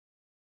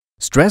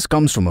Stress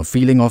comes from a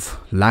feeling of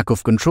lack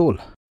of control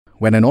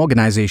when an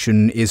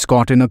organization is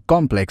caught in a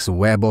complex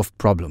web of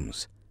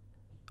problems.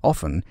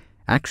 Often,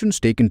 actions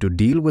taken to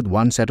deal with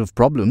one set of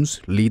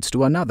problems leads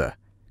to another,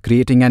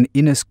 creating an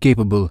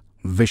inescapable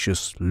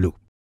vicious loop.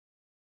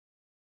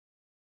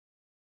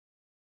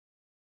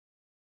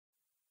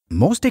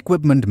 Most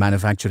equipment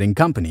manufacturing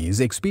companies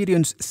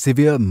experience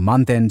severe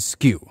month-end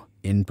skew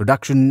in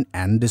production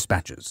and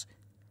dispatches.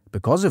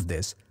 Because of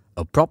this,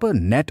 a proper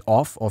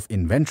net-off of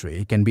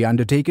inventory can be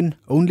undertaken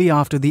only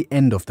after the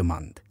end of the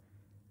month.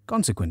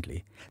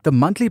 Consequently, the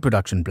monthly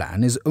production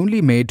plan is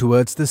only made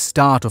towards the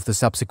start of the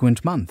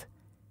subsequent month.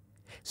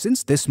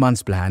 Since this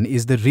month's plan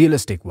is the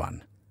realistic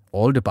one,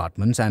 all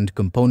departments and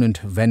component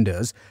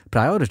vendors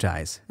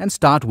prioritize and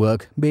start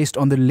work based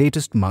on the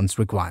latest month's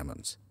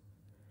requirements.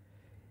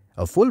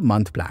 A full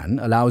month plan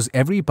allows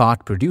every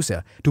part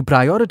producer to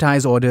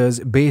prioritize orders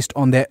based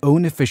on their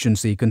own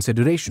efficiency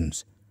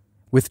considerations.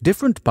 With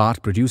different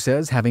part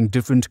producers having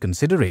different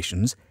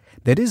considerations,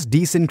 there is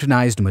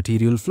desynchronized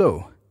material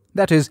flow.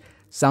 That is,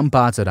 some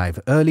parts arrive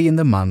early in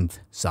the month,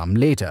 some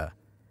later.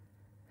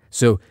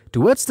 So,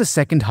 towards the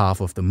second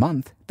half of the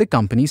month, the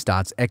company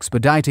starts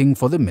expediting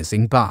for the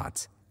missing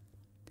parts.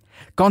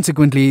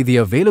 Consequently, the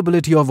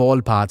availability of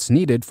all parts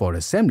needed for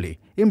assembly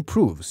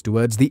improves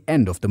towards the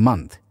end of the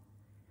month.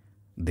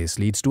 This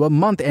leads to a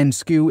month-end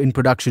skew in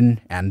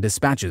production and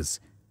dispatches.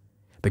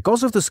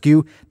 Because of the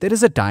skew, there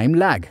is a time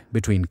lag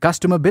between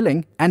customer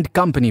billing and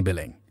company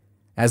billing.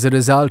 As a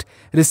result,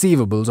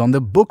 receivables on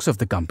the books of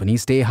the company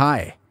stay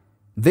high.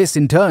 This,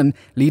 in turn,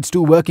 leads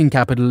to working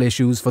capital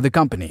issues for the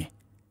company.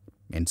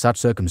 In such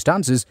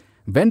circumstances,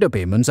 vendor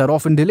payments are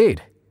often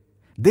delayed.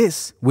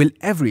 This will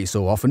every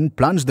so often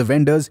plunge the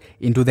vendors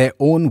into their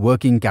own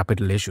working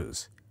capital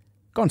issues.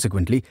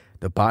 Consequently,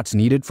 the parts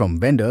needed from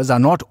vendors are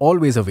not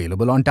always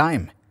available on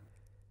time,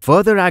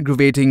 further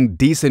aggravating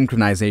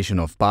desynchronization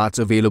of parts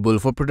available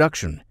for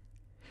production.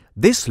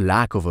 This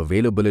lack of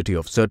availability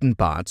of certain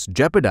parts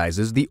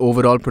jeopardizes the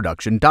overall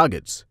production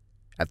targets.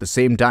 At the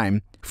same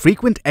time,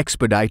 frequent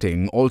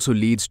expediting also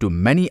leads to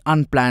many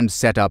unplanned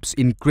setups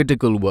in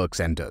critical work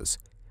centers,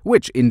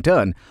 which in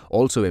turn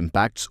also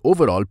impacts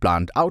overall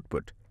plant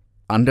output.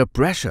 Under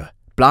pressure,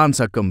 plants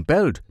are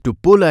compelled to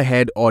pull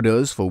ahead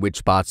orders for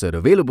which parts are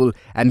available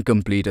and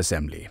complete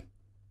assembly.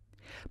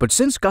 But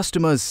since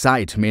customers'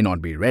 site may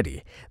not be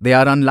ready, they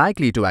are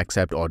unlikely to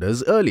accept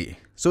orders early,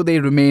 so they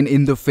remain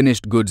in the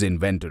finished goods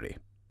inventory.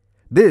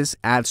 This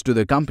adds to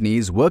the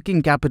company's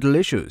working capital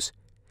issues.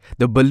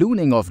 The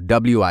ballooning of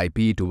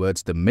WIP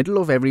towards the middle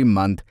of every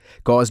month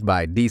caused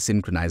by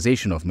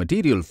desynchronization of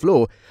material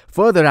flow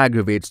further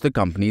aggravates the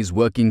company's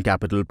working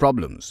capital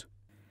problems.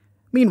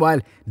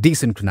 Meanwhile,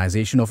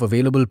 desynchronization of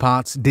available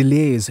parts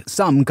delays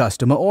some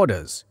customer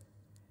orders.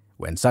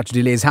 When such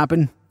delays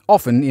happen,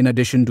 often in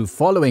addition to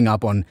following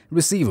up on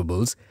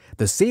receivables,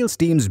 the sales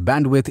team's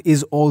bandwidth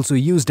is also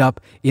used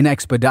up in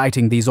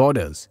expediting these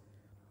orders.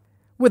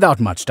 Without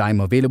much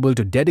time available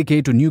to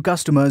dedicate to new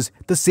customers,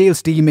 the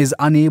sales team is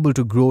unable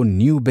to grow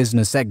new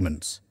business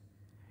segments.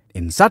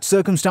 In such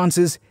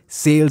circumstances,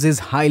 sales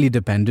is highly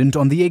dependent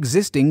on the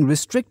existing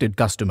restricted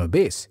customer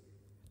base.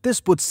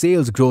 This puts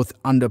sales growth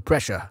under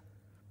pressure.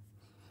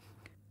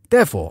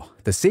 Therefore,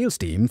 the sales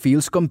team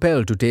feels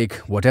compelled to take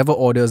whatever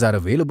orders are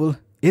available,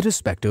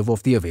 irrespective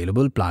of the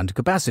available plant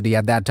capacity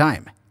at that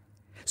time.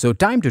 So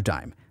time to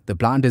time, the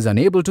plant is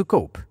unable to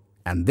cope,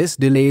 and this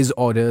delays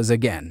orders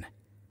again.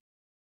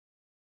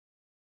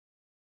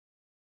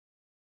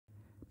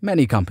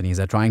 Many companies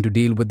are trying to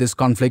deal with this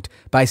conflict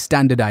by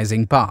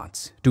standardizing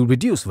parts to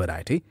reduce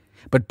variety,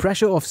 but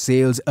pressure of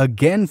sales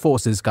again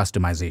forces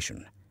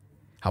customization.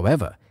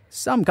 However,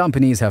 some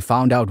companies have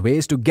found out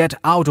ways to get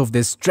out of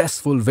this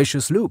stressful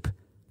vicious loop.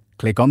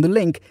 Click on the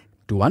link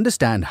to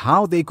understand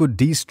how they could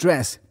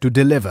de-stress to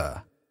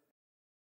deliver.